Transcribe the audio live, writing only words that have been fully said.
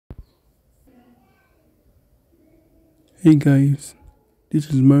Hey guys,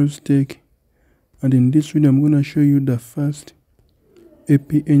 this is Mario Tech, and in this video I'm going to show you the first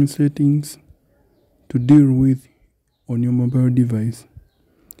APN settings to deal with on your mobile device.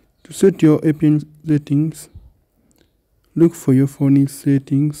 To set your APN settings, look for your phone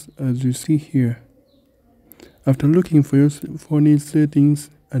settings as you see here. After looking for your phone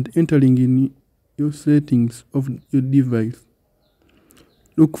settings and entering in your settings of your device,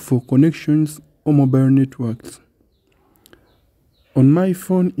 look for connections or mobile networks. On my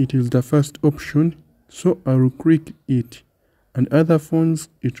phone, it is the first option, so I will click it. And other phones,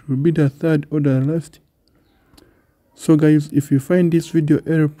 it will be the third or the last. So guys, if you find this video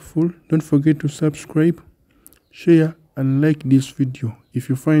helpful, don't forget to subscribe, share, and like this video if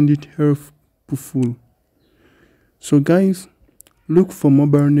you find it helpful. So guys, look for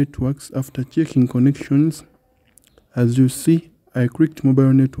mobile networks after checking connections. As you see, I clicked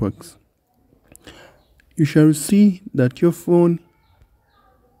mobile networks. You shall see that your phone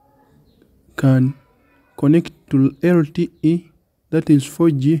can connect to LTE, that is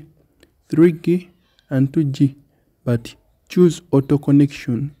 4G, 3G, and 2G, but choose auto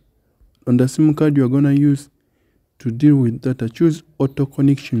connection. On the SIM card you are going to use to deal with data, choose auto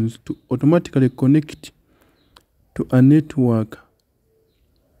connections to automatically connect to a network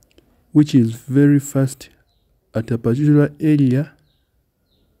which is very fast at a particular area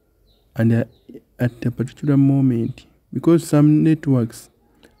and at a particular moment, because some networks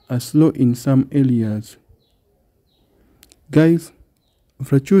are slow in some areas. Guys,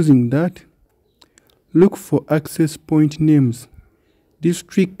 after choosing that, look for access point names. This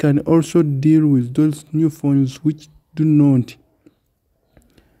trick can also deal with those new phones which do not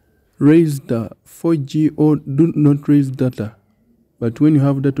raise the 4G or do not raise data. But when you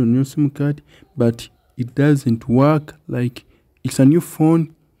have that on your SIM card, but it doesn't work, like it's a new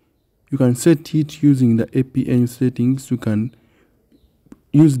phone, you can set it using the APN settings. You can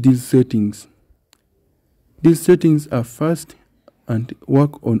use these settings. These settings are fast and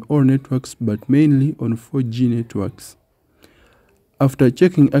work on all networks, but mainly on 4G networks. After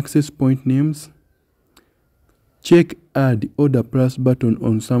checking access point names, check add or the plus button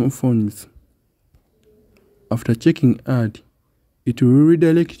on some phones. After checking add, it will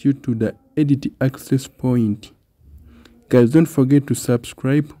redirect you to the edit access point. Guys, don't forget to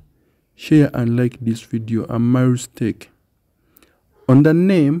subscribe, share, and like this video. I'm Mario Tech. On the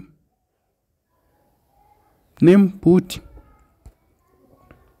name put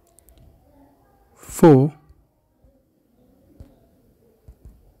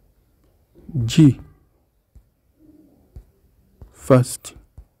 4G first.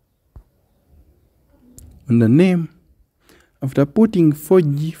 On the name, after putting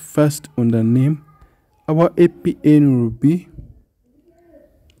 4G first on the name, our APN will be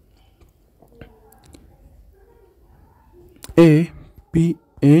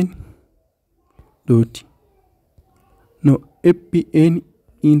APN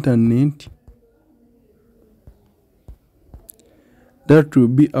internet. That will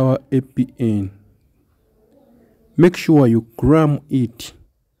be our APN. Make sure you cram it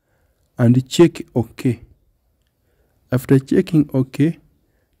and check OK. After checking OK,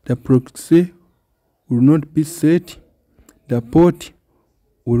 the proxy will not be set. The port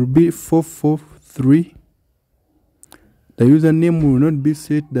will be 443. The username will not be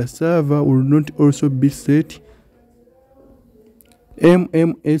set. The server will not also be set.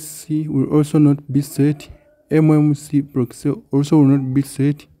 MMSC will also not be set. MMC proxy also will not be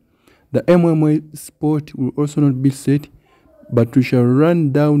set. The MMS port will also not be set, but we shall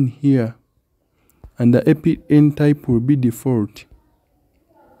run down here and the APN type will be default.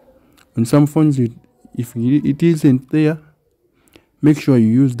 On some phones, if it isn't there, make sure you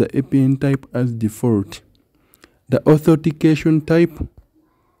use the APN type as default. The authentication type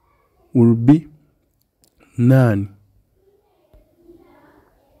will be none.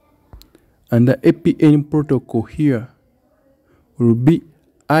 And the APN protocol here will be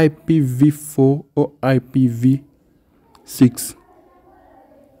IPv4 or IPv6.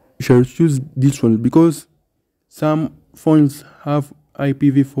 You shall choose this one because some phones have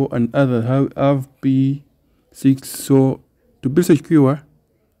IPv4 and others have P6. So to be secure,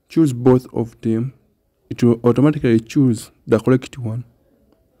 choose both of them. It will automatically choose the correct one.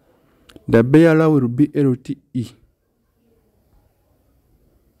 The bearer will be LTE.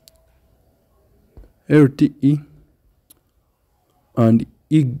 LTE and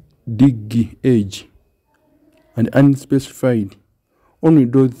EDG age and unspecified. Only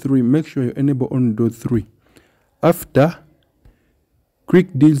those three. Make sure you enable only those three. After, click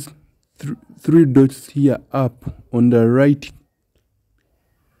these three dots here up on the right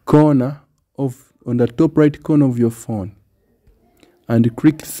corner on the top right corner of your phone and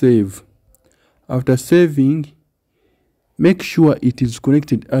click save. After saving, make sure it is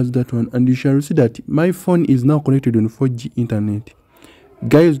connected as that one, and you shall see that my phone is now connected on 4G internet.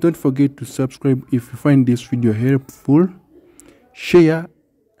 Guys, don't forget to subscribe if you find this video helpful. Share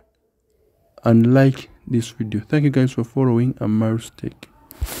and like this video. Thank you guys for following. I'm Tech.